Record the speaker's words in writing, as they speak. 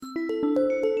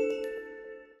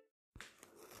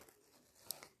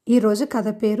ఈరోజు కథ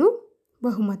పేరు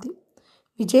బహుమతి.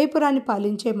 విజయపురాన్ని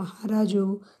పాలించే మహారాజు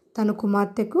తన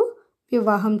కుమార్తెకు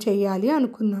వివాహం చేయాలి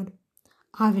అనుకున్నాడు.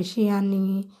 ఆ విషయాన్ని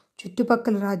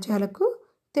చుట్టుపక్కల రాజ్యాలకు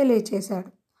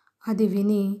తెలియచేశాడు. అది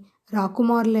విని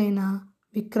రాకుమారులైన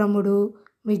విక్రముడు,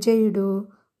 విజయుడు,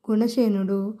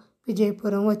 గుణసేనుడు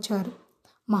విజయపురం వచ్చారు.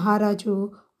 మహారాజు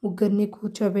ముగ్గురిని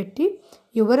కూర్చోబెట్టి,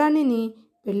 యువరాణిని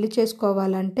పెళ్లి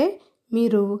చేసుకోవాలంటే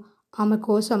మీరు ఆమె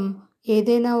కోసం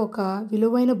ఏదైనా ఒక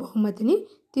విలువైన బహుమతిని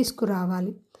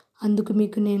తీసుకురావాలి. అందుకు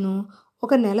మీకు నేను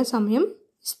 1 నెల సమయం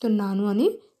ఇస్తున్నాను అని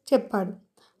చెప్పాడు.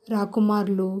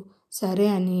 రాకుమారులు సరే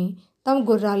అని తమ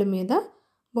గుర్రాల మీద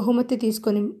బహుమతి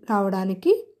తీసుకొని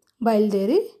రావడానికి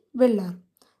బయలుదేరి వెళ్ళారు.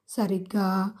 సరిగ్గా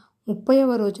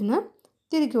 30వ రోజున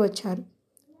తిరిగి వచ్చారు.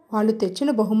 వాళ్ళు తెచ్చిన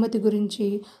బహుమతి గురించి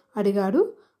అడిగాడు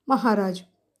మహారాజు.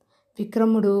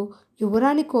 విక్రముడు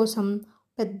యువరాణి కోసం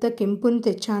పెద్ద కెంపుని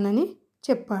తెచ్చానని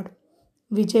చెప్పాడు.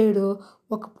 విజయుడు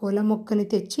ఒక పూల మొక్కని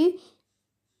తెచ్చి,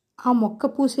 ఆ మొక్క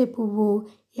పూసే పువ్వు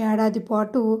ఏడాది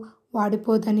పాటు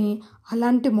వాడిపోదని,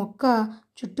 అలాంటి మొక్క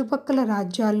చుట్టుపక్కల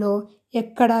రాజ్యాల్లో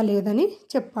ఎక్కడా లేదని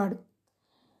చెప్పాడు.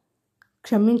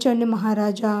 క్షమించండి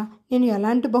మహారాజా, నేను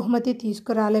ఎలాంటి బహుమతి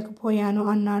తీసుకురాలేకపోయాను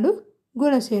అన్నాడు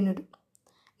గుణసేనుడు.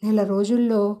 1 నెల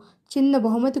రోజుల్లో చిన్న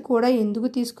బహుమతి కూడా ఎందుకు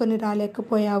తీసుకొని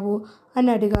రాలేకపోయావు అని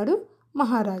అడిగాడు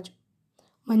మహారాజు.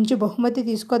 మంచి బహుమతి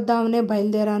తీసుకొద్దామనే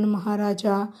బయలుదేరాను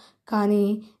మహారాజా, కానీ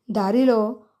దారిలో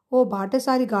ఓ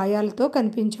బాటసారి గాయాలతో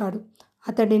కనిపించాడు.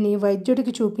 అతడిని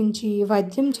వైద్యుడికి చూపించి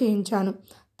వైద్యం చేయించాను.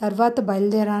 తర్వాత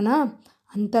బయలుదేరానా,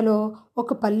 అంతలో ఒక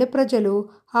పల్లె ప్రజలు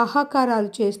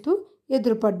హాహాకారాలు చేస్తూ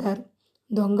ఎదురుపడ్డారు.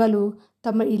 దొంగలు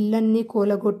తమ ఇళ్ళన్నీ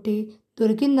కూలగొట్టి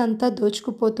దొరికిందంతా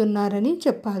దోచుకుపోతున్నారని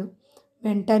చెప్పారు.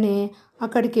 వెంటనే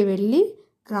అక్కడికి వెళ్ళి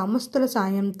గ్రామస్తుల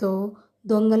సాయంతో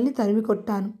దొంగల్ని తరిమి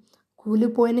కొట్టాను.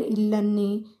 కూలిపోయిన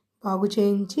ఇళ్ళన్నీ బాగు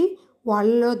చేయించి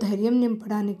వాళ్ళలో ధైర్యం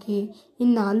నింపడానికి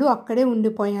ఇన్నాళ్ళు అక్కడే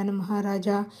ఉండిపోయాను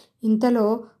మహారాజా. ఇంతలో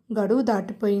గడువు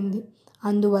దాటిపోయింది,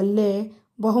 అందువల్లే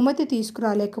బహుమతి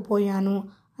తీసుకురాలేకపోయాను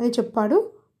అని చెప్పాడు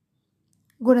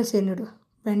గుణసేనుడు.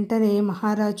 వెంటనే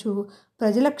మహారాజు,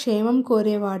 ప్రజల క్షేమం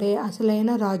కోరేవాడే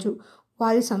అసలైన రాజు,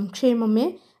 వారి సంక్షేమమే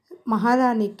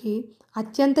మహారాణికి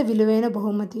అత్యంత విలువైన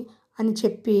బహుమతి అని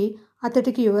చెప్పి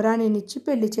అతడికి యువరాణినిచ్చి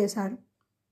పెళ్లి చేశాడు.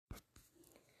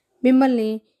 మిమ్మల్ని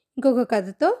ఇంకొక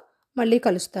కథతో మళ్ళీ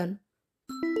కలుస్తాను.